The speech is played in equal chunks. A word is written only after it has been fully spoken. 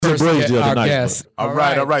embrace the other night. Guest. All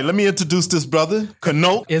right. Let me introduce this brother,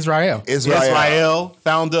 Chanowk. Israel,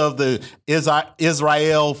 founder of the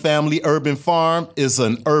Israel Family Urban Farm, is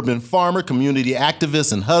an urban farmer, community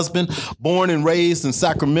activist, and husband. Born and raised in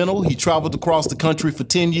Sacramento, he traveled across the country for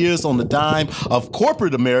 10 years on the dime of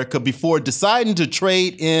corporate America before deciding to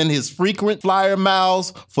trade in his frequent flyer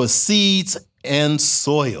miles for seeds and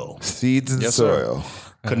soil. Seeds and soil.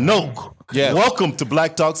 Chanowk. Yes. Welcome to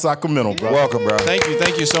Black Talk Sacramento, bro. Welcome, bro. Thank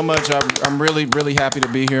you so much. I'm really happy to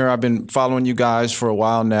be here. I've been following you guys for a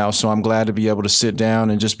while now, so I'm glad to be able to sit down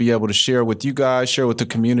and just be able to share with you guys, share with the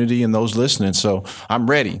community and those listening. So I'm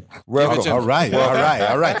ready. Welcome. All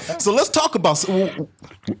right. So let's talk about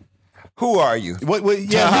who are you? who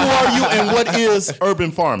are you and what is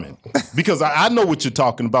urban farming? Because I know what you're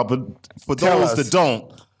talking about, but for those that don't,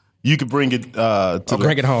 you could bring it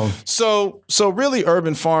bring it home. So really,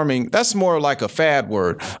 urban farming, that's more like a fad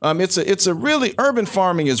word. Urban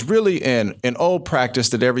farming is really an old practice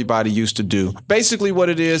that everybody used to do. Basically, what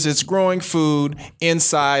it is, it's growing food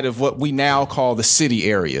inside of what we now call the city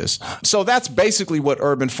areas. So that's basically what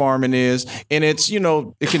urban farming is, and it's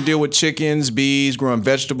it can deal with chickens, bees, growing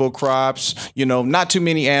vegetable crops. Not too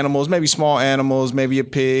many animals, maybe small animals, maybe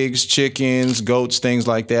pigs, chickens, goats, things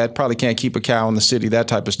like that. Probably can't keep a cow in the city, that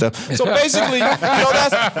type of stuff. So basically,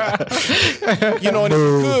 that's, and if you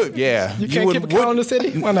could, You can't keep a cow in the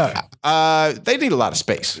city? Why not? They need a lot of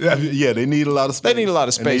space. Yeah, they need a lot of space. They need a lot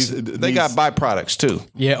of space. They got byproducts too.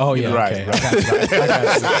 Yeah, Right. Okay.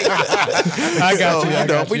 I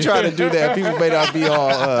got you. We try to do that. People may not be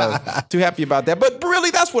all too happy about that. But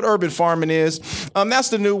really, that's what urban farming is. That's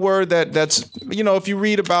the new word that's, if you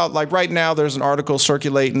read about, like right now, there's an article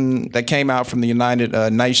circulating that came out from the United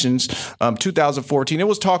Nations, 2014. It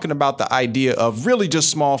was talking about the idea of really just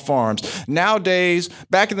small farms. Nowadays,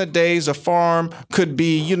 back in the days, a farm could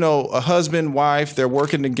be, a husband, wife, they're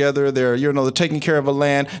working together, they're taking care of a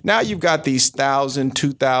land. Now you've got these 1,000,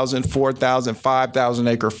 2,000, 4,000, 5,000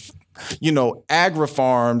 acre agri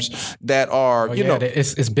farms that are,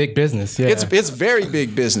 it's big business. Yeah, it's very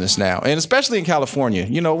big business now, and especially in California.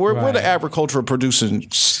 We're the agricultural producing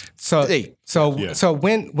state. So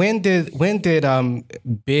when did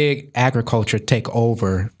big agriculture take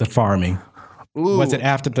over the farming? Ooh. Was it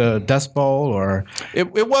after the Dust Bowl or?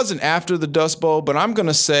 It wasn't after the Dust Bowl, but I'm going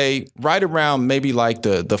to say right around maybe like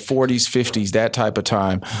the 40s, 50s, that type of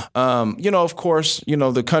time. Of course,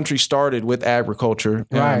 the country started with agriculture.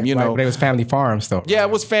 Right, but it was family farms though. Yeah, it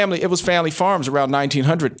was family farms around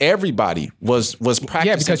 1900. Everybody was practicing.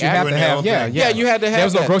 Yeah, because you had to have, you had to have. There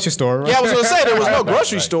was no grocery store, right? Yeah, I was going to say there was no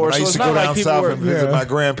grocery store. When I used to go down south and visit my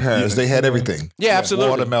grandparents. They had everything. Yeah,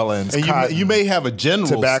 absolutely. Watermelons, and cotton, you may have a general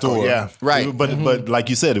tobacco, store. yeah. Right. But like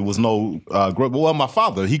you said, it was no well, my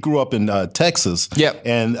father, he grew up in Texas. Yep.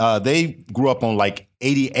 And they grew up on like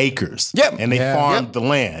 80 acres. Yep. And they farmed the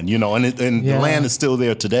land, and the land is still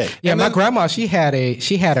there today. Yeah, my grandma, she had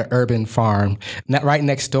an urban farm right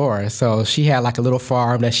next door. So she had like a little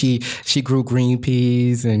farm that she grew green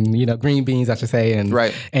peas and green beans, I should say, and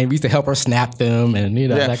and we used to help her snap them and that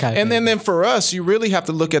kind of thing. And then for us, you really have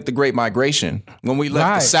to look at the Great Migration when we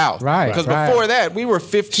left the South. Right. Because before that, we were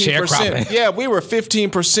 15%. Yeah, we were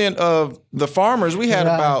 15% of the farmers. We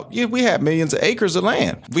had we had millions of acres of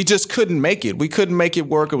land. We just couldn't make it. We couldn't make it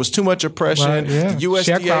work. It was too much oppression. The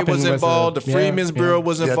USDA was involved. The Freedmen's Bureau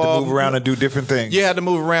was involved. You had to move around and do different things. You had to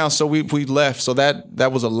move around, so we left. So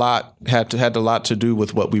that was a lot. Had a lot to do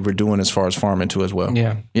with what we were doing as far as farming too as well.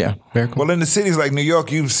 Yeah. Very cool. Well, in the cities like New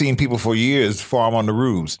York, you've seen people for years farm on the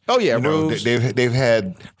roofs. Oh yeah, roofs. They've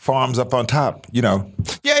had farms up on top. Yeah,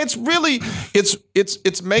 it's really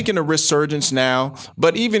it's making a resurgence now.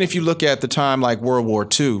 But even if you look at the time like World War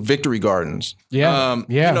II, Victory Gardens.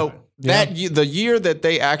 The year that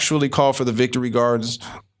they actually called for the Victory Gardens,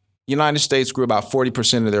 United States grew about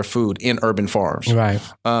 40% of their food in urban farms. Right.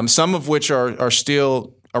 Some of which are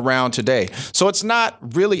still around today. So it's not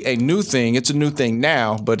really a new thing. It's a new thing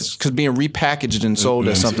now, but it's because being repackaged and sold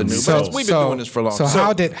as something new. But we've been doing this for a long time. So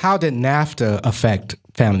how did NAFTA affect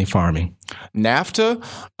family farming?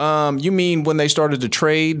 NAFTA? You mean when they started to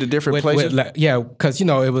trade the different places? Because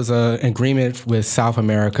it was an agreement with South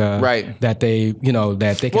America, right? That they could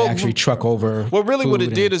actually truck over. Well, really, what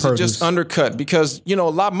it did is produce. It just undercut because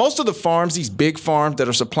most of the farms, these big farms that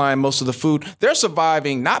are supplying most of the food, they're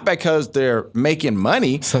surviving not because they're making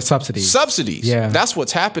money, subsidies. Yeah, that's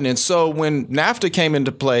what's happening. So when NAFTA came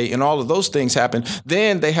into play and all of those things happened,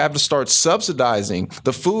 then they have to start subsidizing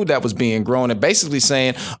the food that was being grown and basically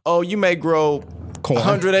saying, "Oh, you may grow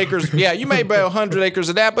 100 acres. Yeah, you may buy 100 acres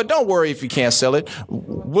of that, but don't worry if you can't sell it.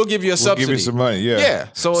 We'll give you a subsidy. We'll give you some money, yeah. Yeah.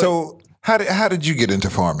 So How did you get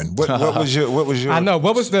into farming? What was your? I know.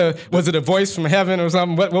 Was it a voice from heaven or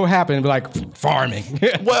something? What happened? Like farming.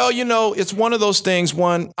 Well, it's one of those things.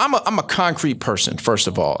 One, I'm a concrete person. First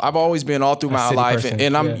of all, I've always been all through my life,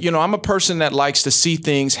 and I'm a person that likes to see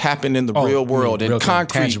things happen in the real world and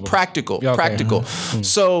concrete, tangible. Practical. Mm-hmm.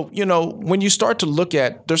 So when you start to look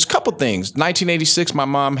at, there's a couple things. 1986, my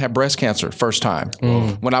mom had breast cancer first time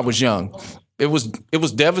when I was young. It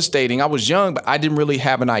was devastating. I was young, but I didn't really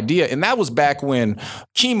have an idea. And that was back when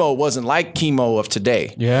chemo wasn't like chemo of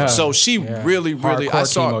today. Yeah. So she really, hardcore I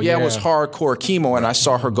saw, chemo, it was hardcore chemo, and I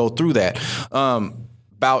saw her go through that.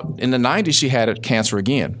 About in the 90s, she had cancer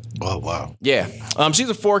again. Oh, wow. Yeah.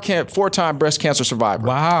 She's a four-time breast cancer survivor.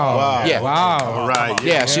 Wow. Yeah. Wow. All right.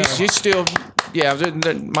 Yeah. She's still... Yeah,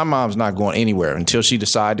 my mom's not going anywhere until she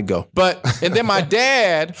decided to go. And then my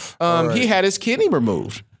dad, he had his kidney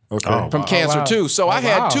removed. Okay. From cancer too. So I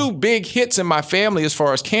had two big hits in my family as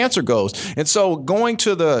far as cancer goes. And so going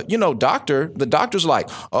to the, doctor, the doctor's like,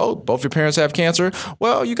 oh, both your parents have cancer?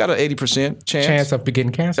 Well, you got an 80% chance of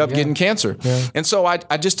getting cancer. Getting cancer. Yeah. And so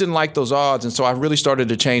I just didn't like those odds. And so I really started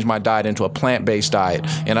to change my diet into a plant-based diet.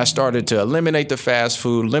 And I started to eliminate the fast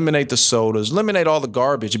food, eliminate the sodas, eliminate all the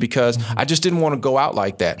garbage because I just didn't want to go out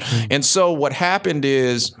like that. And so what happened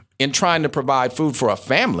is in trying to provide food for a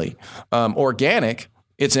family, organic,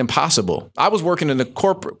 it's impossible. I was working in the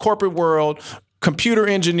corporate world, computer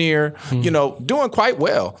engineer, doing quite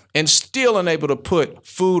well and still unable to put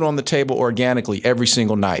food on the table organically every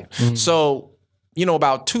single night. So,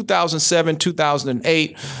 about 2007,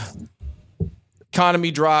 2008,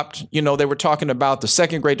 economy dropped. They were talking about the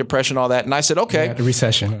Second Great Depression, all that. And I said, okay. Yeah, the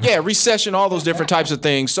recession. Yeah, recession, all those different types of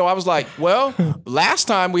things. So I was like, well, last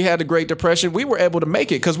time we had the Great Depression, we were able to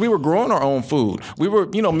make it because we were growing our own food. We were,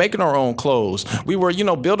 making our own clothes. We were,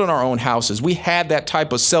 building our own houses. We had that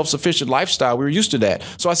type of self-sufficient lifestyle. We were used to that.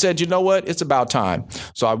 So I said, you know what? It's about time.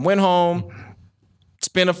 So I went home,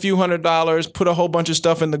 spent a few $100s, put a whole bunch of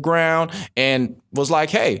stuff in the ground, and was like,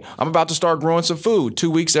 hey, I'm about to start growing some food.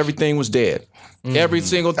 2 weeks, everything was dead. Every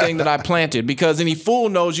single thing that I planted, because any fool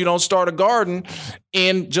knows you don't start a garden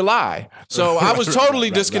in July. So I was totally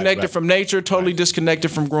disconnected from nature, totally disconnected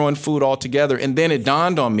from growing food altogether. And then it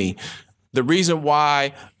dawned on me, the reason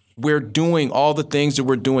why we're doing all the things that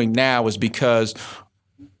we're doing now is because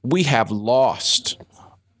we have lost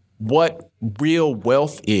what real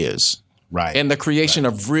wealth is. Right. And the creation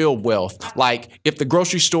of real wealth. Like if the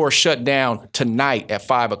grocery store shut down tonight at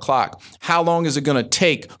 5:00, how long is it going to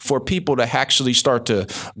take for people to actually start to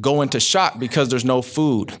go into shock because there's no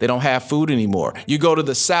food? They don't have food anymore. You go to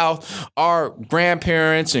the South, our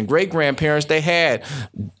grandparents and great-grandparents, they had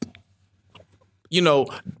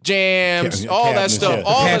jams, all that stuff,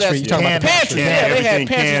 all of that stuff. Pantry. Yeah, they had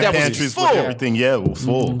pantries that was full. Everything, it was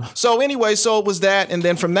full. So anyway, so it was that. And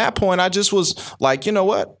then from that point, I just was like, you know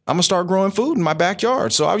what? I'm going to start growing food in my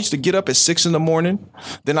backyard. So I used to get up at 6 a.m.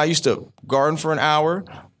 Then I used to garden for an hour,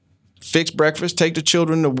 fix breakfast, take the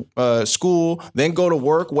children to school, then go to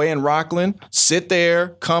work way in Rockland, sit there,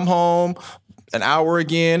 come home, an hour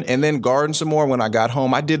again, and then garden some more when I got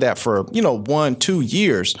home. I did that for, 1-2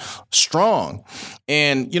 years strong.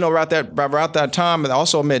 And, around that time, I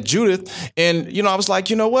also met Judith. And, I was like,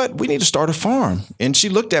 you know what? We need to start a farm. And she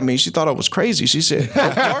looked at me. She thought I was crazy. She said,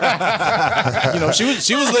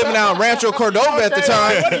 she was living out in Rancho Cordova at the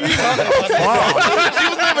time. What are you talking about? She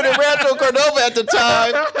was living in Rancho Cordova at the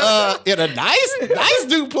time in a nice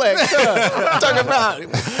duplex. Talking about, you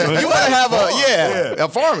want to have a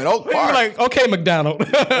farm in Oak Park. You're like, okay, McDonald.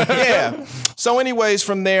 Yeah. So anyways,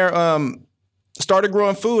 from there, started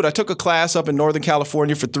growing food. I took a class up in Northern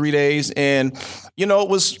California for 3 days. And,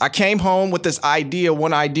 I came home with this idea,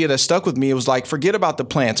 one idea that stuck with me. It was like, forget about the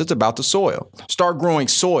plants. It's about the soil. Start growing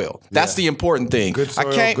soil. That's the important thing. Good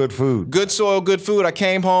soil, good food. Good soil, good food. I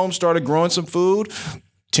came home, started growing some food.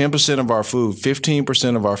 10% of our food,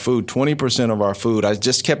 15% of our food, 20% of our food. I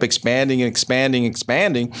just kept expanding.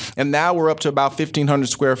 And now we're up to about 1,500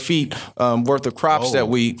 square feet worth of crops that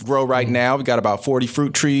we grow right now. We got about 40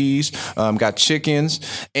 fruit trees, got chickens.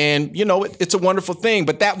 And, it's a wonderful thing.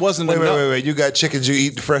 But that wasn't enough. Wait. You got chickens? You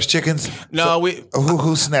eat fresh chickens? No.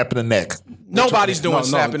 Who's snapping the neck? Nobody's doing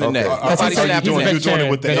snapping the neck. Nobody's snapping the neck. You're doing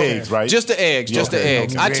it with the eggs, right? Just the eggs. Just the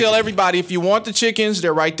eggs. I tell everybody, if you want the chickens,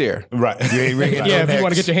 they're right there. Right. Yeah, if you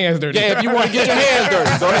want to get your hands dirty. Yeah, if you want to get your hands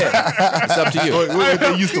dirty, go ahead. It's up to you.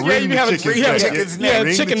 They used to ring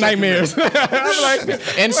chickens. Chicken nightmares.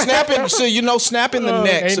 And snapping, so snapping the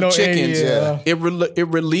necks of chickens, it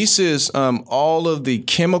releases all of the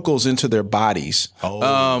chemicals into their bodies.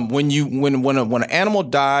 When an animal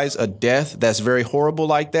dies a death that's very horrible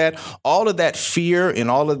like that, all of that fear and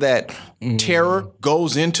all of that terror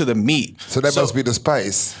goes into the meat. So that must be the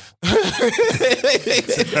spice.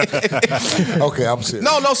 Okay, I'm serious.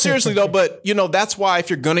 No, seriously though. But that's why if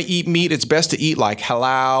you're gonna eat meat, it's best to eat like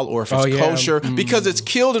halal or if it's kosher because it's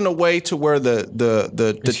killed in a way to where the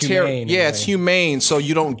terror. Yeah, it's humane, so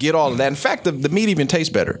you don't get all of that. In fact, the meat even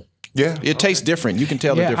tastes better. Yeah, it tastes different. You can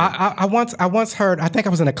tell the difference. I once heard. I think I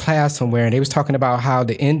was in a class somewhere, and they was talking about how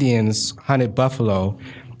the Indians hunted buffalo.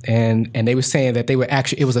 And they were saying that they were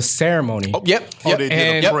actually, it was a ceremony. Oh, yep. They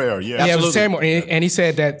did a prayer, yeah. Yeah, it was a ceremony. And he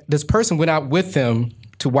said that this person went out with them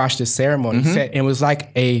to watch this ceremony. He said, and it was like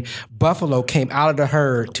a buffalo came out of the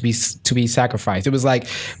herd to be sacrificed. It was like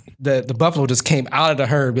the buffalo just came out of the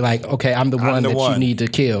herd, be like, okay, I'm the one that you need to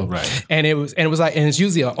kill. Right. And it was like, and it's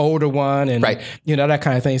usually an older one, and that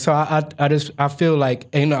kind of thing. So I feel like,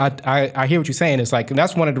 I hear what you're saying. It's like, and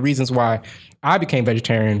that's one of the reasons why I became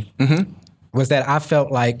vegetarian. Was that I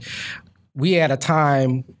felt like we had a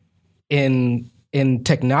time in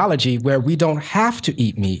technology where we don't have to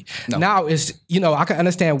eat meat. No. Now it's, I can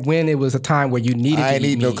understand when it was a time where you needed to eat meat. I ain't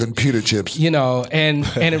eat no computer chips.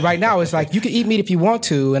 And right now it's like you can eat meat if you want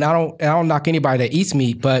to, and I don't knock anybody that eats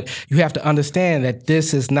meat, but you have to understand that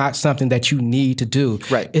this is not something that you need to do.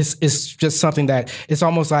 Right. It's just something that it's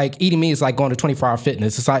almost like eating meat is like going to 24-hour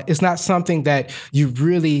fitness. It's like it's not something that you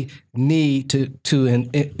really need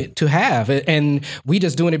to have, and we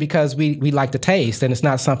just doing it because we like the taste, and it's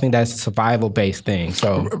not something that's a survival based thing.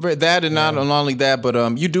 So that, and not only that,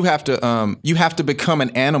 but you do have to become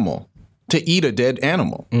an animal to eat a dead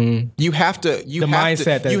animal. You have to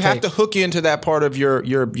hook into that part of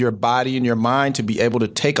your body and your mind to be able to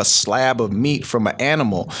take a slab of meat from an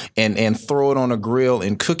animal and throw it on a grill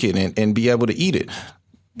and cook it and be able to eat it.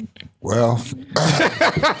 Well,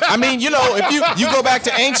 I mean, if you go back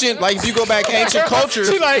to ancient cultures,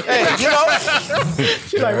 she's like,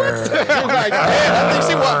 she's like, what?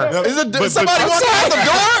 Somebody want to out the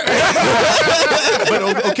door?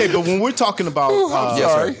 But when we're talking about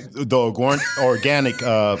the organic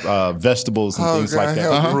vegetables and things like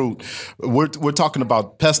that, fruit, we're talking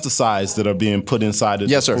about pesticides that are being put inside of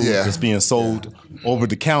the food that's being sold over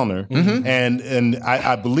the counter, and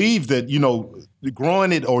I believe that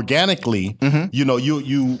growing it organically,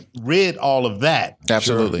 you rid all of that.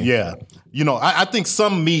 Absolutely. Sure. Yeah. I think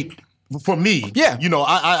some meat, for me,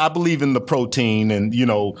 I believe in the protein, and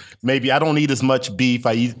maybe I don't eat as much beef.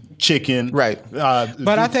 I eat chicken, right?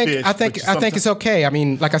 But I think it's okay. I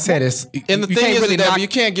mean, like I said, it's and the thing is that you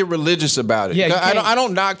can't get religious about it. Yeah, I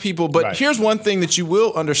don't knock people, but here's one thing that you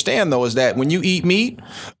will understand though is that when you eat meat,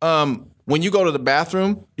 when you go to the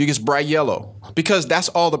bathroom, you get bright yellow because that's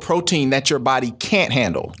all the protein that your body can't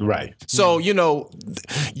handle. Right. So, you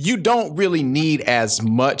don't really need as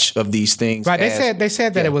much of these things. Right. They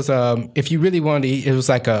said that it was if you really wanted to eat, it was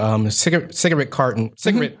like a cigarette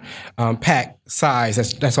pack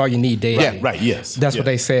size. That's all you need daily. Yeah. Right. Yes. That's what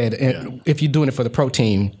they said. And if you're doing it for the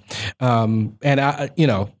protein, I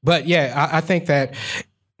think that.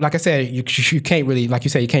 Like I said, you can't really, like you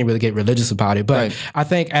said, you can't really get religious about it. But I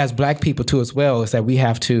think as Black people too, as well, is that we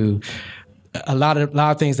have to a lot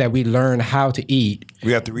of things that we learned how to eat.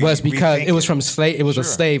 We have to was because it was from slave. It was a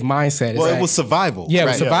slave mindset. Well, it was survival. Yeah, it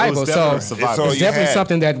was survival. Yeah, it's definitely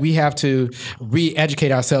something that we have to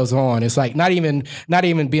re-educate ourselves on. It's like not even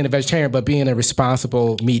being a vegetarian, but being a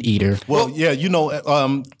responsible meat eater. Well,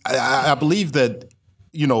 I believe that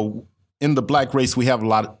in the Black race we have a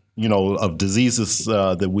lot of diseases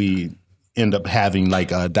that we end up having, like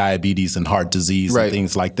diabetes and heart disease and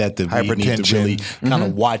things like that we need to really kind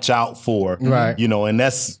of watch out for. Right. And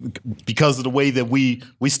that's because of the way that we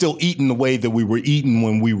still eating the way that we were eating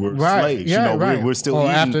when we were slaves. Yeah, we're still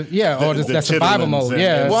eating. That's survival mode.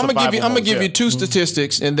 Yeah. Well, I'm gonna give you two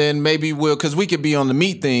statistics, and then maybe because we could be on the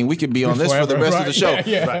meat thing, we could be on this for the rest of the show.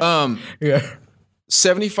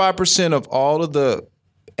 75% of all of the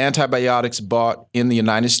antibiotics bought in the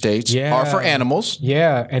United States are for animals.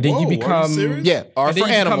 Yeah, and then you become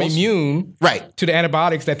animals. Immune to the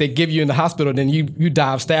antibiotics that they give you in the hospital. Then you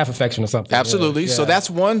die of staph infection or something. Absolutely. Yeah. So that's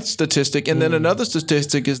one statistic, and then another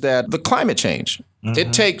statistic is that the climate change.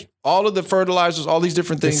 It takes all of the fertilizers, all these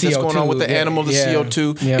different things that's going on with the animal, the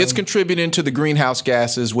CO2. It's contributing to the greenhouse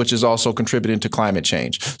gases, which is also contributing to climate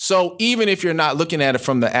change. So even if you're not looking at it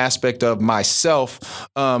from the aspect of myself,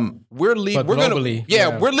 we're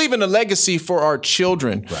leaving a legacy for our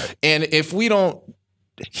children. Right. And if we don't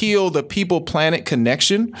heal the people-planet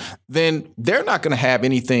connection, then they're not going to have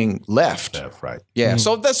anything left. That's right. Yeah.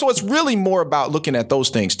 So it's really more about looking at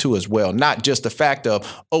those things too as well, not just the fact of,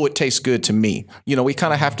 it tastes good to me. We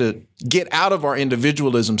kind of have to get out of our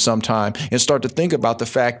individualism sometime and start to think about the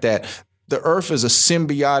fact that the earth is a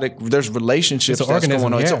symbiotic. There's relationships that's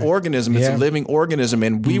going on. It's an organism. It's a living organism,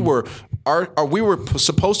 and we were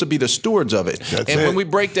supposed to be the stewards of it. When we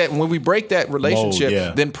break that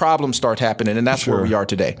relationship, then problems start happening, and that's where we are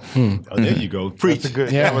today. Oh, there you go. Preach.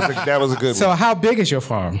 That was a good So one. how big is your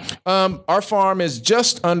farm? Our farm is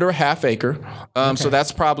just under a half acre, so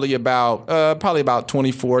that's probably about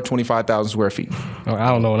 25,000 square feet. Oh, I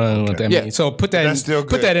don't know what that means. So put that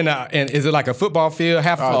in is it like a football field,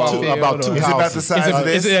 half a football field? About two Is it about the size of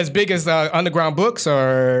this? Is it as big as underground books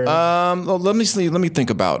or? Well, let me see. Let me think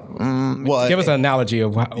about. Give us an analogy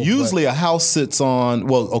of usually a house sits on.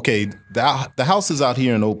 Well, okay, the houses out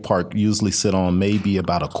here in Oak Park usually sit on maybe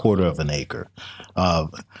about a quarter of an acre.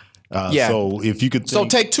 So if you could,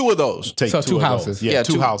 take two of those. Two houses. Yeah,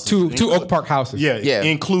 two houses. Two Oak Park houses. Yeah,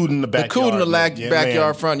 including the backyard.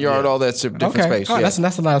 Backyard, front yard, all that's different space. Oh, that's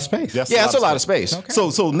a lot of space. That's a lot of space. Okay.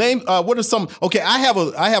 So name what are some? Okay, I have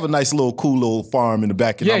a nice little cool little farm in the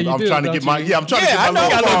back. Yeah, I'm trying to get my little farm.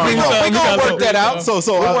 We're gonna work that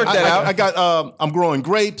out. I got I'm growing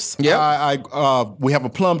grapes. Yeah. We have a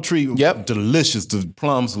plum tree. Yep. Delicious. The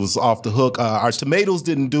plums was off the hook. Our tomatoes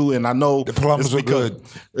didn't do, and I know The plums were good.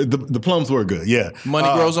 The plums were good. Yeah. Money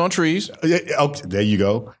grows on trees. Okay, there you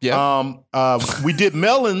go. Yeah. We did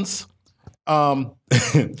melons. And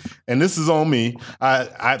this is on me.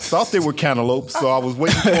 I thought they were cantaloupes, so I was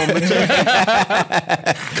waiting for them to change.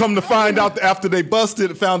 Come to find out after they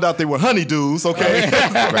busted, found out they were honeydews. Okay,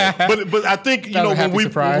 but I think when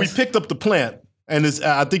we picked up the plant. And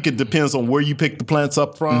I think it depends on where you pick the plants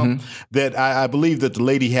up from. That I believe that the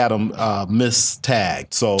lady had them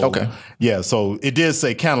mistagged. So so it did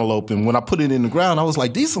say cantaloupe, and when I put it in the ground, I was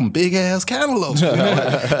like, "These some big ass cantaloupes."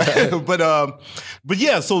 But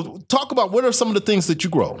yeah. So talk about what are some of the things that you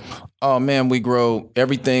grow? Oh man, we grow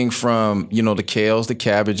everything from the kales, the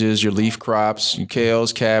cabbages, your leaf crops, your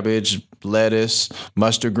kales, cabbage, lettuce,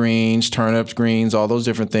 mustard greens, turnips, greens, all those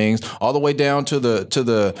different things, all the way down to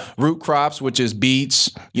the root crops, which is beets.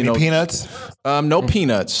 Peanuts? No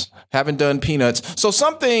peanuts. Haven't done peanuts. So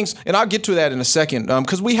some things, and I'll get to that in a second,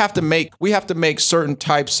 because we have to make certain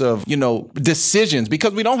types of decisions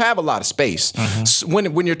because we don't have a lot of space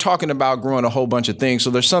when you're talking about growing a whole bunch of things. So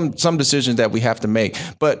there's some decisions that we have to make.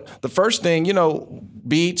 But the first thing,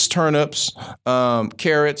 beets, turnips,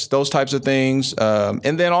 carrots, those types of things,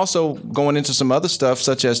 and then also going into some other stuff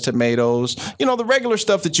such as tomatoes, the regular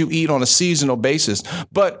stuff that you eat on a seasonal basis.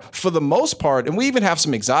 But for the most part, and we even have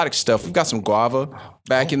some exotic stuff. We've got some guava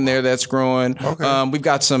back in there that's growing. Okay. We've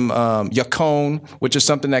got some yacon, which is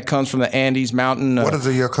something that comes from the Andes mountain. What is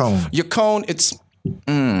a yacon? Yacon, it's...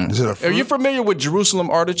 Is it a fruit? Are you familiar with Jerusalem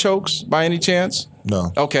artichokes by any chance?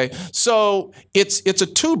 No. Okay. So it's a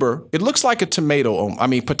tuber. It looks like a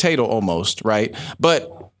potato almost, right?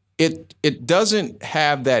 But it doesn't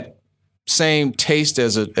have that same taste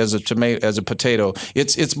as a potato.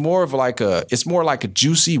 It's more like a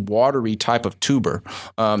juicy, watery type of tuber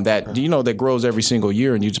that grows every single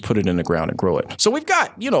year, and you just put it in the ground and grow it. So we've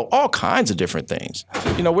got all kinds of different things.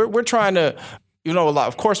 We're trying to a lot.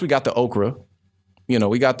 Of course, we got the okra.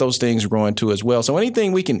 We got those things growing too as well. So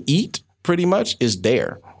anything we can eat pretty much is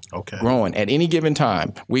there. Growing at any given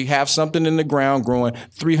time. We have something in the ground growing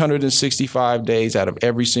 365 days out of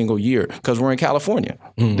every single year because we're in California.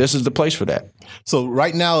 This is the place for that. So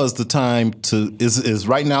right now is the time is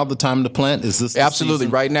right now the time to plant? Is this absolutely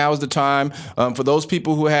season? Right now is the time for those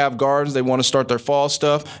people who have gardens, they want to start their fall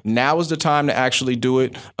stuff. Now is the time to actually do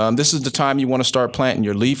it. This is the time you want to start planting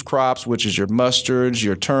your leaf crops, which is your mustards,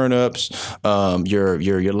 your turnips,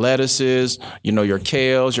 your lettuces, your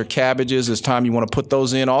kales, your cabbages. It's time you want to put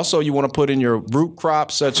those in. Also, you want to put in your root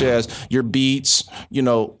crops such as your beets,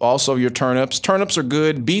 also your turnips. Turnips are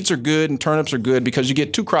good, beets are good, and turnips are good because you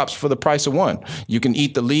get two crops for the price of one. You can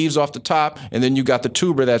eat the leaves off the top, and then you got the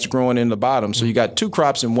tuber that's growing in the bottom. So you got two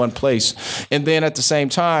crops in one place. And then at the same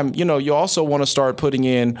time, you also want to start putting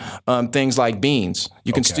in things like beans.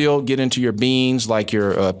 You can still get into your beans, like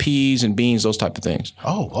your peas and beans, those type of things.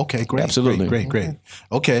 Oh, okay, great. Absolutely. Great.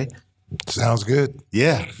 Okay. Sounds good.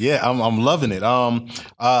 Yeah, I'm loving it.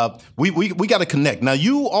 We got to connect. Now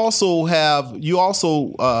you also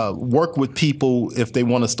work with people if they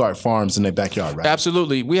want to start farms in their backyard, right?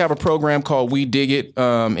 Absolutely. We have a program called We Dig It,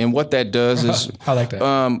 and what that does is I like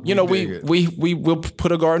that. We will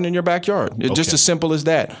put a garden in your backyard. It's just as simple as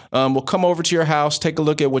that. We'll come over to your house, take a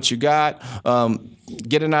look at what you got.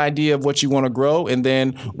 get an idea of what you want to grow, and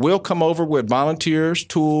then we'll come over with volunteers,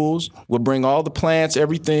 tools. We'll bring all the plants,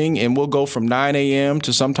 everything, and we'll go from 9 a.m.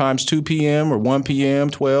 to sometimes 2 p.m. or 1 p.m.,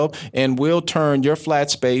 12, and we'll turn your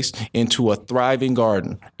flat space into a thriving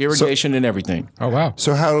garden, irrigation and everything. Oh, wow.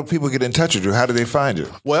 So how do people get in touch with you? How do they find you?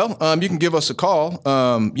 Well, you can give us a call,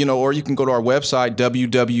 or you can go to our website,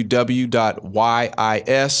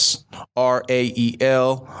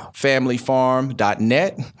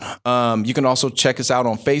 www.yisraelfamilyfarm.net. You can also check us out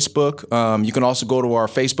on Facebook. You can also go to our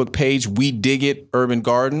Facebook page, We Dig It Urban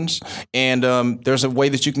Gardens. And there's a way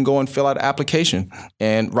that you can go and fill out an application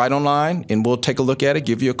and write online, and we'll take a look at it,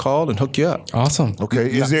 give you a call, and hook you up. Awesome.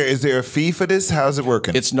 Okay. Is there a fee for this? How's it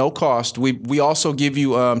working? It's no cost. We also give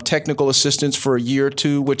you technical assistance for a year or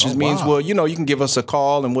two, which means, well, you can give us a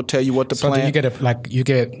call and we'll tell you what to plant. So do you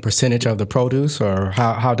get percentage of the produce, or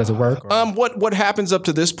how does it work? What happens up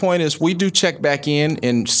to this point is we do check back in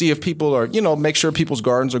and see if people are, make sure people's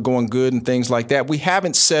gardens are going good and things like that. We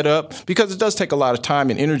haven't set up, because it does take a lot of time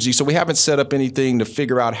and energy, so we haven't set up anything to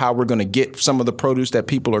figure out how we're going to get some of the produce that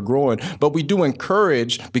people are growing. But we do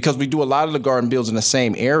encourage, because we do a lot of the garden builds in the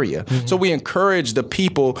same area. Mm-hmm. So we encourage the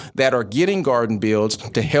people that are getting garden builds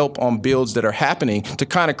to help on builds that are happening, to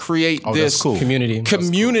kind of create this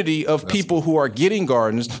community of people who are getting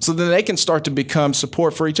gardens, so then they can start to become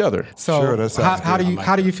support for each other. So sure, that sounds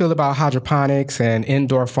how do you feel about hydroponics and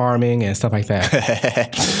indoor farming and stuff like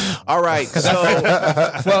that? All right. So,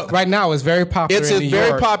 well, right now it's very popular. It's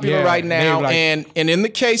very popular right now, and in the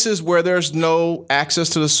cases where there's no access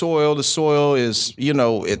to the soil is,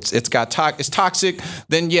 it's toxic.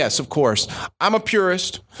 Then yes, of course, I'm a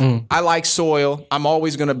purist. I like soil. I'm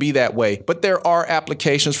always going to be that way. But there are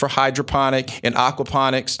applications for hydroponic and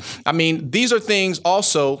aquaponics. I mean, these are things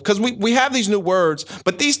also, because we have these new words,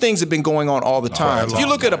 but these things have been going on all the time. If you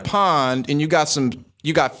look at a pond and you got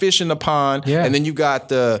fish in the pond, and then you got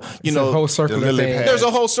the whole circular thing. There's a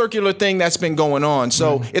whole circular thing that's been going on.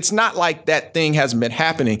 So it's not like that thing hasn't been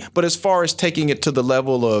happening. But as far as taking it to the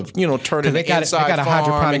level of turning the inside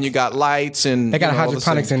farm, and you got lights and they got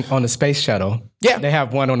hydroponics on the space shuttle. Yeah, they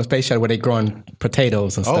have one on the space shuttle where they're growing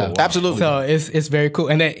potatoes and stuff. Wow. Absolutely. So it's very cool,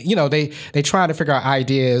 and they try to figure out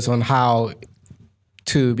ideas on how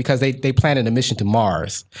to, because they planted a mission to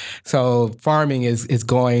Mars. So farming is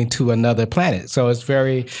going to another planet. So it's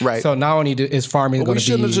very right. So not only is farming going to be, we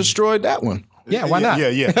shouldn't have destroyed that one. Yeah, why not?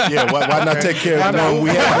 Yeah. Why not take care of the one we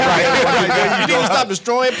have? Right. You need to stop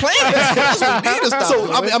destroying planets. That's what we need to stop.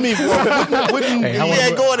 So I mean,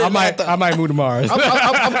 I might move to Mars.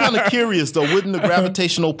 I'm kind of curious though. Wouldn't the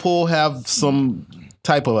gravitational pull have some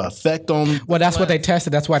type of effect on? Well, that's what they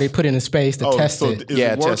tested. That's why they put it in space to test it.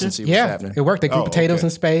 Test and see what's happening. It worked. They grew potatoes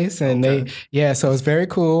in space, and so it's very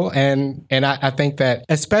cool. And I think that,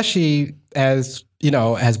 especially as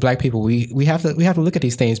as Black people, we have to look at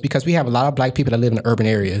these things, because we have a lot of Black people that live in urban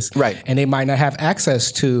areas, right? And they might not have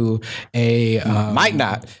access to They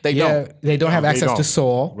don't have access to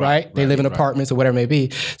soil, right? They live in apartments or whatever it may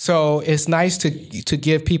be. So it's nice to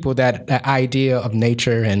give people that idea of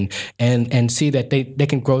nature and see that they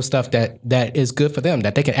can grow stuff that is good for them,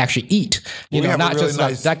 that they can actually eat.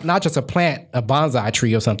 Not just a plant, a bonsai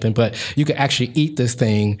tree or something, but you can actually eat this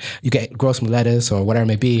thing. You can grow some lettuce or whatever it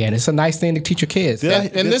may be, and it's a nice thing to teach your kids.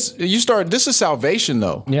 This is salvation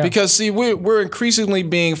though, because see, we're increasingly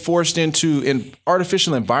being forced into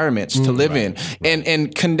artificial environments to live in,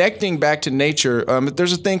 and connecting back to nature.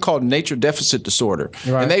 There's a thing called nature deficit disorder,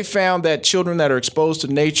 and they found that children that are exposed to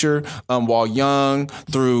nature while young,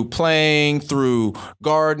 through playing, through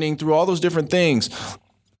gardening, through all those different things.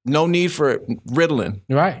 No need for Ritalin,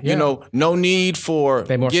 right? Yeah. No need for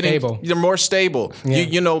they're more stable. They're more stable.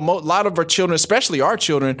 Yeah. A lot of our children, especially our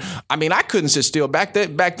children. I mean, I couldn't sit still. Back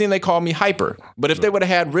then, they called me hyper. But if they would have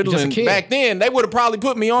had Ritalin back then, they would have probably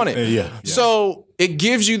put me on it. Yeah. So it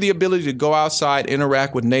gives you the ability to go outside,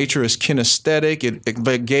 interact with nature. It's kinesthetic. It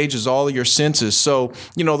engages all of your senses. So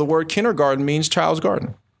the word kindergarten means child's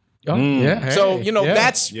garden. Oh, yeah. So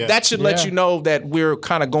that should let you know that we're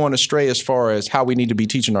kind of going astray as far as how we need to be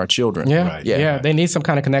teaching our children. Yeah, right. Yeah. They need some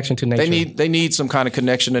kind of connection to nature. They need some kind of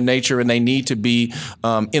connection to nature, and they need to be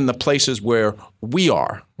in the places where we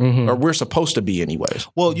are. Or we're supposed to be anyways.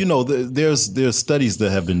 Well, there's studies that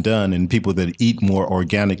have been done, and people that eat more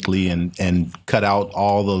organically and cut out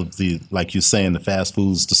all of the, like you're saying, the fast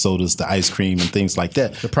foods, the sodas, the ice cream, and things like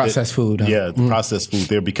that. The processed food. The processed food.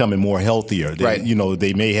 They're becoming more healthier.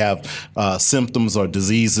 They may have symptoms or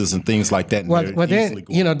diseases and things like that.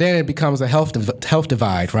 Then it becomes a health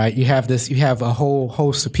divide, right? You have a whole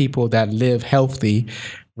host of people that live healthy,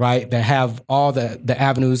 right, that have all the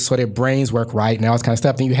avenues so their brains work right and all this kind of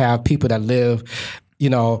stuff. Then you have people that live,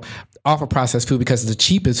 offer processed food because it's the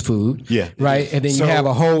cheapest food. Yeah. Right. And then you have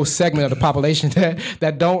a whole segment of the population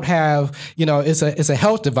that don't have, it's a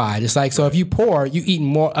health divide. It's like, so if you poor, you eating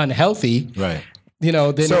more unhealthy. Right.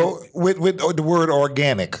 Then so with the word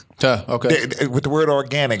organic, okay, with the word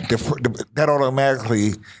organic, that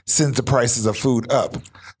automatically sends the prices of food up.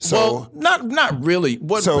 So not really.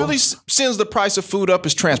 What really sends the price of food up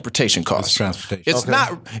is transportation costs. It's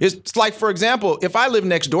not. It's like, for example, if I live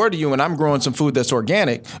next door to you and I'm growing some food that's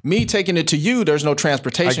organic, me taking it to you, there's no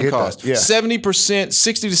transportation cost. 70%,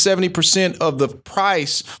 60 to 70% of the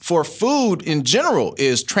price for food in general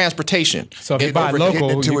is transportation. So if you buy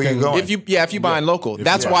local, if you buying local,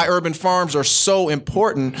 that's why urban farms are so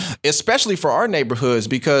important, especially for our neighborhoods,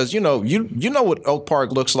 because you know what Oak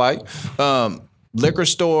Park looks like. Liquor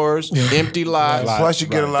stores, empty lots. Plus, you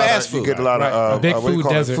get a lot fast of food. You get a lot of big food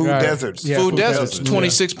desert. Food deserts. Yeah, food deserts.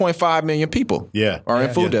 26.5 million people. Are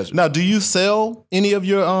in food deserts. Now, do you sell any of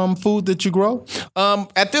your food that you grow?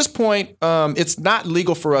 At this point, it's not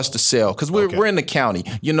legal for us to sell because we're in the county.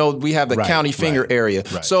 We have the county finger area.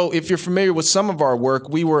 Right. So if you're familiar with some of our work,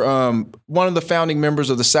 we were one of the founding members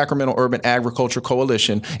of the Sacramento Urban Agriculture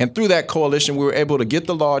Coalition, and through that coalition, we were able to get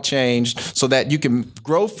the law changed so that you can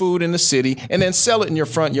grow food in the city and then sell it in your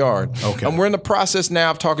front yard. Okay. And we're in the process now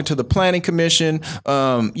of talking to the Planning Commission.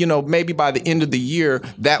 Maybe by the end of the year,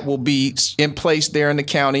 that will be in place there in the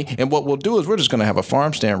county. And what we'll do is we're just going to have a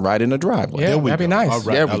farm stand right in the driveway. Yeah, that'd be nice. All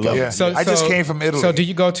right. There we go. Yeah. So I just came from Italy. So do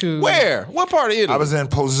you go to... Where? What part of Italy? I was in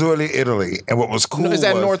Pozzuoli, Italy. And what was cool is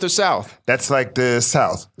that north or south? That's like the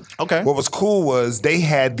south. Okay. What was cool was they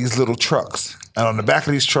had these little trucks. And on the back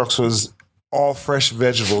of these trucks was all fresh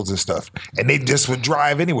vegetables and stuff. And they just would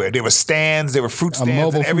drive anywhere. There were stands, there were fruit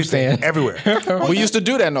stands and everything everywhere. We used to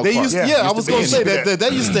do that in Oak Park. I was going to say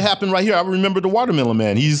that used to happen right here. I remember the watermelon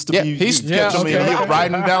man. He used to be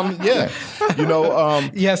riding down.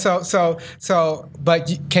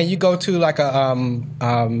 But can you go to like a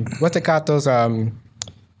what they got those I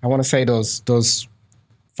want to say those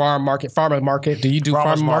farmer market? Do you do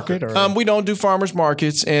farmer market? Or? We don't do farmers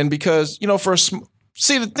markets, and because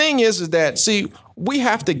the thing is that we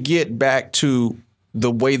have to get back to the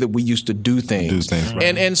way that we used to do things.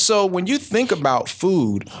 Right. And so when you think about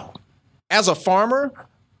food, as a farmer,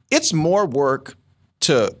 it's more work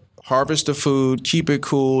to harvest the food, keep it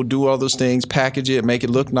cool, do all those things, package it, make it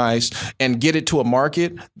look nice, and get it to a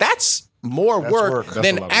market. That's more work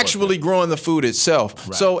than actually growing the food itself.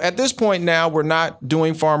 Right. So at this point now, we're not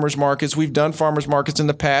doing farmers markets. We've done farmers markets in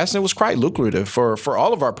the past, and it was quite lucrative for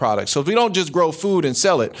all of our products. So we don't just grow food and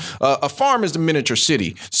sell it. A farm is the miniature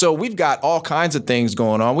city. So we've got all kinds of things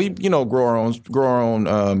going on. We grow our own.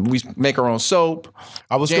 We make our own soap.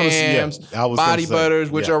 Jams, body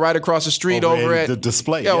butters, which are right across the street over at the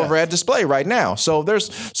display. Over at display right now. So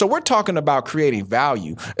we're talking about creating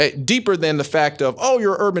value deeper than the fact of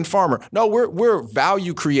you're an urban farmer. No, we're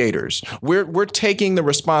value creators. We're taking the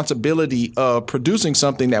responsibility of producing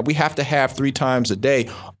something that we have to have 3 times a day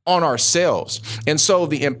on ourselves. And so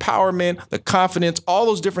the empowerment, the confidence, all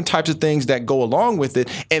those different types of things that go along with it.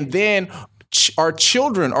 And then our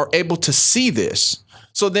children are able to see this.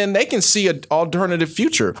 So then they can see an alternative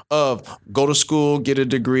future of go to school, get a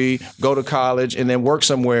degree, go to college, and then work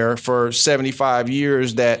somewhere for 75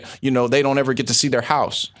 years that, they don't ever get to see their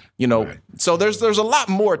house. Right. So there's a lot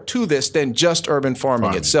more to this than just urban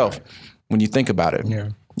farming itself when you think about it.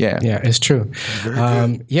 Yeah, it's true.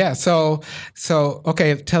 So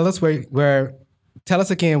okay, tell us tell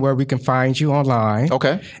us again where we can find you online.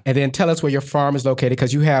 Okay. And then tell us where your farm is located,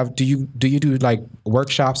 because do you do like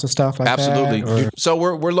workshops and stuff like Absolutely. that? Absolutely. So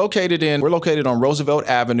we're located on Roosevelt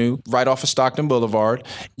Avenue, right off of Stockton Boulevard.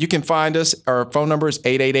 You can find us. Our phone number is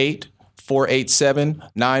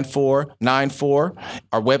 888-487-9494.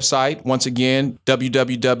 Our website, once again,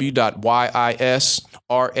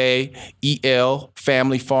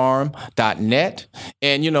 www.yisraelfamilyfarm.net.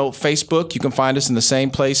 And, Facebook, you can find us in the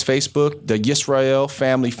same place, Facebook, the Yisrael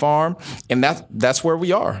Family Farm. And that's where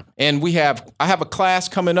we are. And I have a class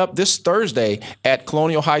coming up this Thursday at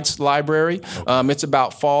Colonial Heights Library. It's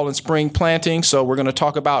about fall and spring planting. So we're going to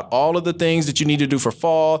talk about all of the things that you need to do for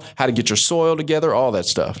fall, how to get your soil together, all that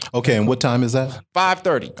stuff. Okay, and what time is that?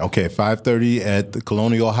 5:30. Okay, 5:30 at the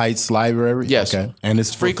Colonial Heights Library. Yes. Okay. And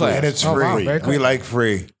it's free class. And it's free. Wow, cool. We like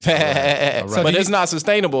free. Right. But it's not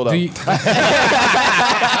sustainable, though. It's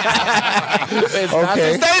not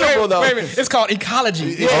sustainable, though. Wait a minute. It's called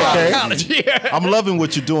ecology. Ecology. I'm loving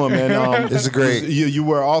what you're doing, man. This is great. You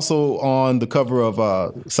were also on the cover of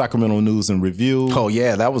Sacramento News and Review. Oh,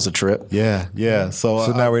 yeah, that was a trip. Yeah.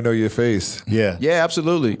 So now we know your face. Yeah. Yeah,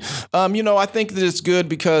 absolutely. I think that it's good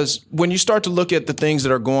because when you start to look at the things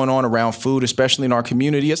that are going on around food, especially in our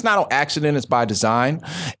community, it's not on accident, it's by design.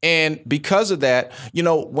 And because of that,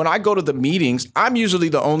 when I go to the meetings, I'm usually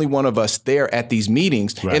the only one of us there at these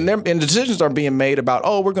meetings. Right. And decisions are being made about,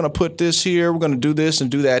 we're going to put this here, we're going to do this and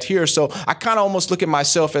do that here. So I kind of almost look at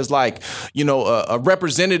myself as like, a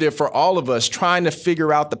representative for all of us trying to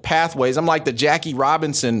figure out the pathways. I'm like the Jackie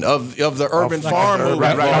Robinson of the urban farm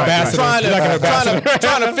movement. Trying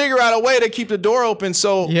to figure out a way to keep the door open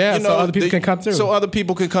so other people can come through. So other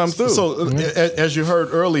people can come through. So as you heard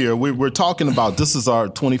earlier, we're talking about, this is our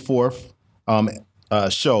 24th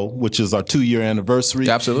show, which is our 2-year anniversary.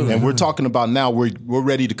 Absolutely. And we're talking about now we're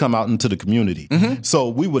ready to come out into the community. Mm-hmm. So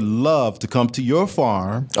we would love to come to your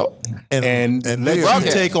farm and let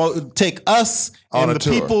you take us on and the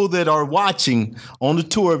tour. People that are watching on the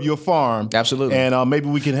tour of your farm. Absolutely. And maybe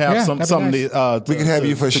we can have something nice. We can have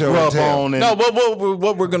you for sure. No,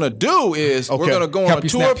 what we're going to do is we're going to go on a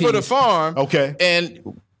tour for the farm. Okay.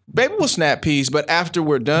 And maybe we'll snap peas, but after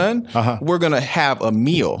we're done, we're going to have a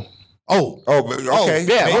meal. Okay.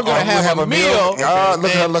 Yeah, we're going to have a meal. Look at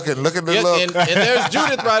her looking. Look at the look. And there's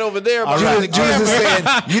Judith right over there. Judith is saying,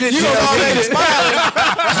 you didn't tell me.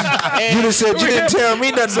 Smiling. Judith said, you didn't tell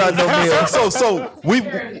me nothing about no meal. So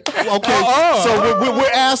we're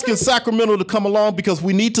asking Sacramento to come along because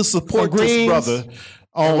we need to support this brother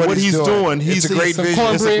on what he's doing. It's a great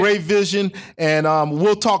vision. It's a great vision. And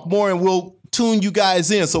we'll talk more and we'll tune you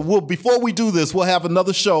guys in. So before we do this, we'll have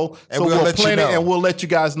another show. And we'll plan it and we'll let you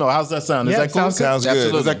guys know. How's that sound? Is that cool? Sounds good.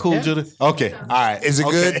 Absolutely. Is that cool, Judith? Okay. All right. Is it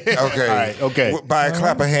good? Okay. All right. Okay. By a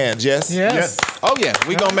clap of hands, yes? Yes. Oh, yeah.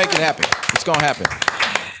 We're going to make it happen. It's going to happen.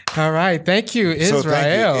 All right. Thank you, Yisrael. So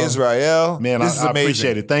thank you, Yisrael. Man, I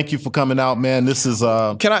appreciate it. Thank you for coming out, man. This is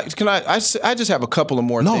Can I just have a couple of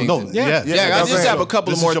more things. No. I just have a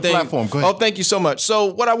couple of more things. Platform. Go ahead. Oh, thank you so much. So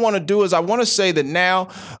what I want to do is I want to say that now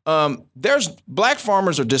there's black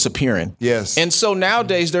farmers are disappearing. Yes. And so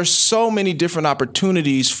nowadays there's so many different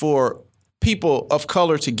opportunities for people of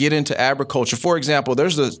color to get into agriculture. For example,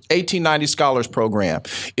 there's the 1890 Scholars Program.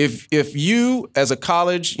 If you, as a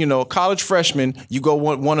college freshman, you go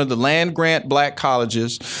one of the land grant black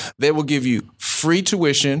colleges, they will give you free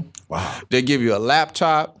tuition. Wow. They give you a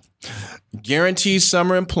laptop, guaranteed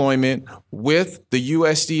summer employment with the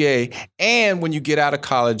USDA, and when you get out of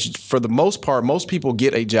college, for the most part, most people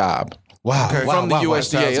get a job. Wow. Okay. From the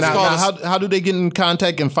USDA. How do they get in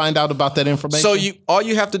contact and find out about that information? So all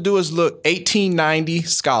you have to do is look 1890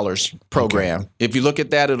 Scholars Program. Okay. If you look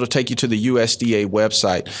at that, it'll take you to the USDA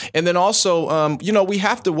website. And then also,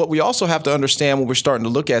 what we also have to understand when we're starting to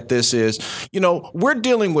look at this is, we're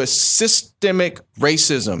dealing with systemic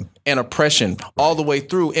racism and oppression all the way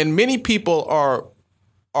through. And many people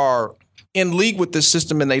are in league with this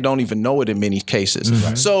system and they don't even know it in many cases.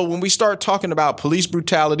 Mm-hmm. So when we start talking about police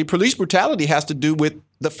brutality has to do with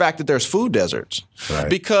the fact that there's food deserts, right?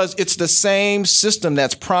 Because it's the same system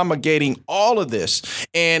that's promulgating all of this.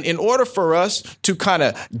 And in order for us to kind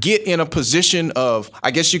of get in a position of,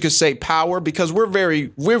 I guess you could say, power, because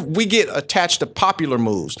we get attached to popular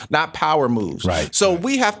moves, not power moves. Right. So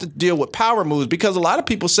we have to deal with power moves because a lot of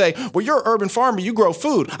people say, well, you're an urban farmer, you grow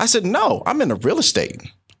food. I said, no, I'm into real estate.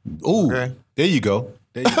 Ooh, okay. There you go.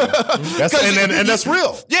 That's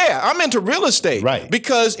real. Yeah, I'm into real estate. Right.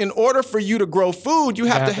 Because in order for you to grow food, you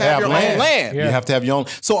have to have your own land. Yeah. You have to have your own.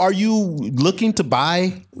 So are you looking to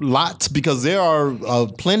buy lots? Because there are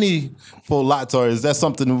plenty for lots, or is that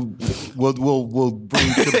something we'll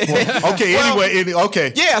bring to the point? Okay,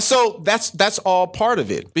 okay. Yeah, so that's all part of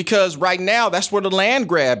it. Because right now, that's where the land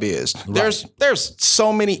grab is. Right. There's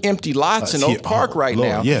so many empty lots in Oak Park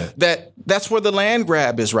now that's where the land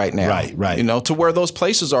grab is right now. Right. To where those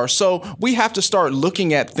places are. So we have to start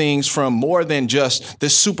looking at things from more than just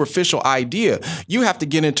this superficial idea. You have to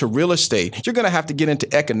get into real estate. You're going to have to get into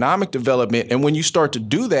economic development. And when you start to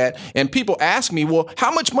do that, and people ask me, well,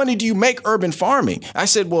 how much money do you make urban farming? I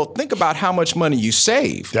said, well, think about how much money you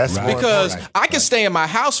save. That's right. Because I can stay in my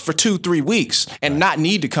house for 2-3 weeks and not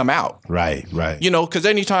need to come out. Right. Because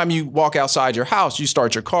anytime you walk outside your house, you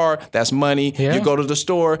start your car, that's money. Yeah. You go to the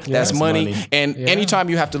store, that's money. And anytime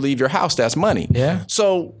you have to leave your house, that's money. Yeah.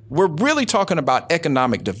 So we're really talking about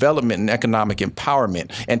economic development and economic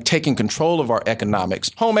empowerment and taking control of our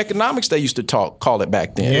economics. Home economics, they used to call it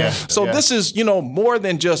back then. Yeah. So this is, more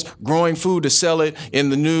than just growing food to sell it in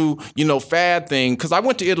the new, fad thing. Because I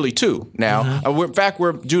went to Italy too now. Mm-hmm. In fact,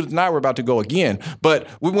 Judith and I were about to go again. But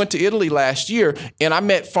we went to Italy last year and I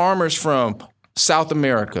met farmers from South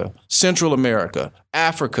America, Central America,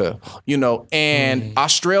 Africa, and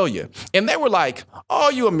Australia. And they were like, oh,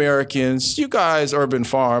 you Americans, you guys urban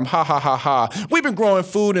farm, ha, ha, ha, ha. We've been growing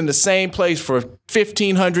food in the same place for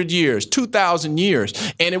 1,500 years, 2,000 years.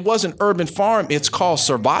 And it wasn't urban farm. It's called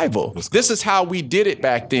survival. This is how we did it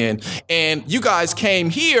back then. And you guys came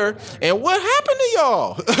here, and what happened to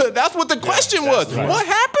y'all? That's what the question was. Right. What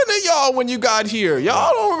happened to y'all when you got here?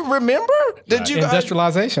 Y'all don't remember? Did you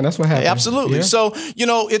Industrialization, that's what happened. Absolutely. Yeah. So,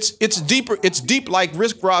 it's deeper. It's deep, like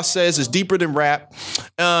Rick Ross says, it's deeper than rap.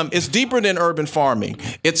 It's deeper than urban farming.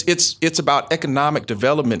 It's about economic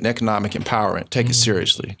development and economic empowerment. Take it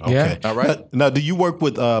seriously. Okay. Yeah. All right. Now, do you work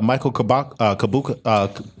with Michael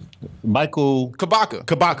Michael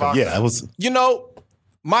Kabaka? Yeah, it was.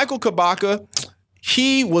 Michael Kabaka,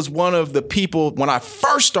 he was one of the people, when I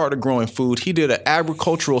first started growing food, he did an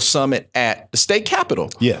agricultural summit at the state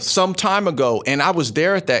capitol some time ago. And I was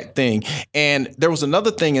there at that thing. And there was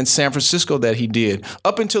another thing in San Francisco that he did.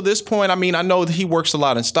 Up until this point, I know that he works a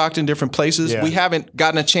lot in Stockton, different places. Yeah. We haven't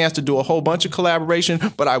gotten a chance to do a whole bunch of collaboration.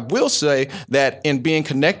 But I will say that in being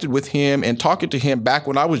connected with him and talking to him back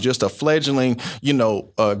when I was just a fledgling,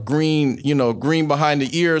 green behind the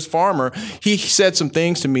ears farmer, he said some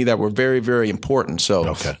things to me that were very, very important.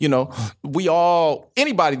 So,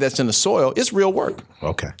 anybody that's in the soil, it's real work.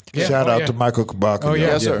 Okay. Yeah. Shout out to Michael Kabaka. Oh, yeah.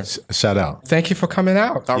 Yes, sir. Shout out. Thank you for coming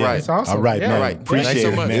out. All right. It's awesome. All right, man. All right. Appreciate so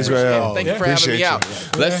it, much. man. Israel. Thank you for having me out.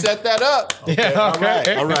 Let's set that up. Okay.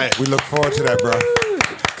 All right. We look forward to that, bro.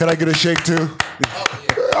 Can I get a shake, too?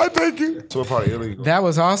 I thank you. So what part of illegal? That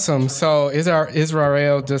was awesome. So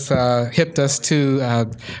Israel just hipped us to,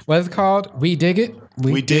 what is it called? We Dig It?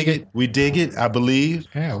 We dig it. We dig it, I believe.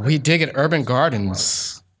 Yeah, We Dig It Urban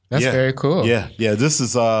Gardens. That's very cool. Yeah. This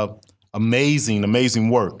is amazing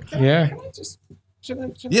work. Yeah.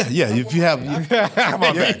 Yeah. If you have, come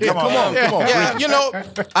on. Yeah,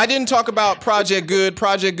 I didn't talk about Project Good.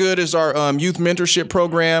 Project Good is our youth mentorship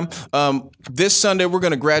program. This Sunday, we're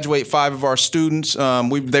going to graduate 5 of our students.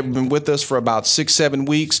 They've been with us for about 6-7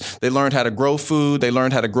 weeks. They learned how to grow food. They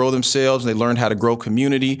learned how to grow themselves. They learned how to grow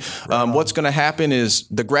community. What's going to happen is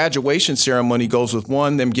the graduation ceremony goes with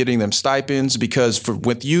them getting them stipends, because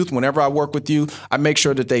with youth, whenever I work with you, I make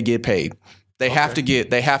sure that they get paid. They have to do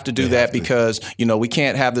that because, we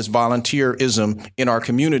can't have this volunteerism in our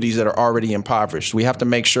communities that are already impoverished. We have to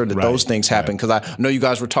make sure that those things happen, because I know you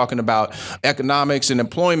guys were talking about economics and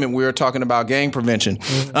employment. We were talking about gang prevention.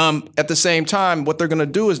 Mm-hmm. At the same time, what they're going to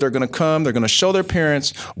do is they're going to come, they're going to show their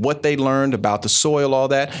parents what they learned about the soil, all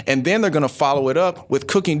that, and then they're going to follow it up with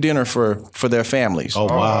cooking dinner for their families. Oh,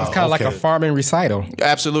 wow. It's kind of like a farming recital.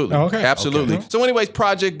 Absolutely. Okay. Absolutely. Okay. So anyways,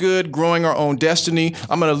 Project Good, Growing Our Own Destiny.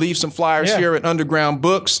 I'm going to leave some flyers here at Underground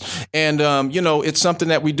Books, and it's something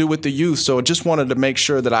that we do with the youth. So I just wanted to make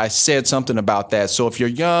sure that I said something about that. So if you're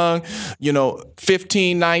young,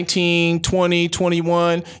 15, 19, 20,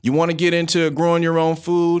 21, you want to get into growing your own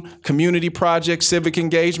food, community projects, civic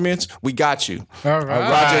engagements, we got you. All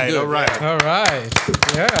right. All right.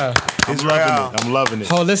 Yeah. I'm loving it.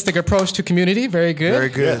 Holistic approach to community. Very good. Very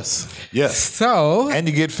good. Yes. So. And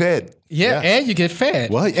you get fed. Yeah, and you get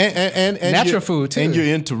fed. Well, and natural food too. And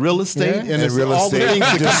you're into real estate, and it's real all the estate.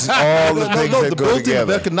 things Just all the things that the go building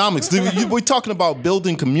together. of economics. We're talking about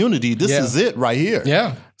building community. This is it right here.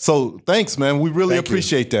 Yeah. So thanks, man. We really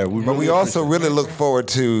appreciate that. But we also really look forward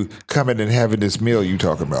to coming and having this meal you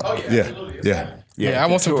talking about. Oh, yeah. Yeah, I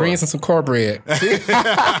want some greens and some cornbread.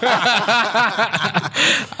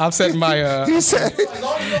 I'm setting my and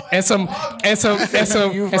some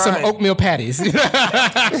oatmeal patties. Hey,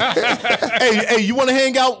 you want to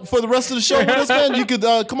hang out for the rest of the show with us, man? You could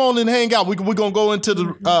come on and hang out. We're gonna go into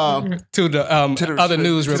the other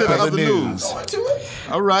news real quick. The other news.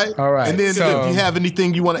 All right. And then if you have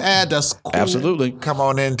anything you want to add, that's cool. Absolutely. Come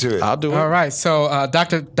on into it. I'll do it. All right. So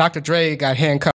Dr. Dre got handcuffed.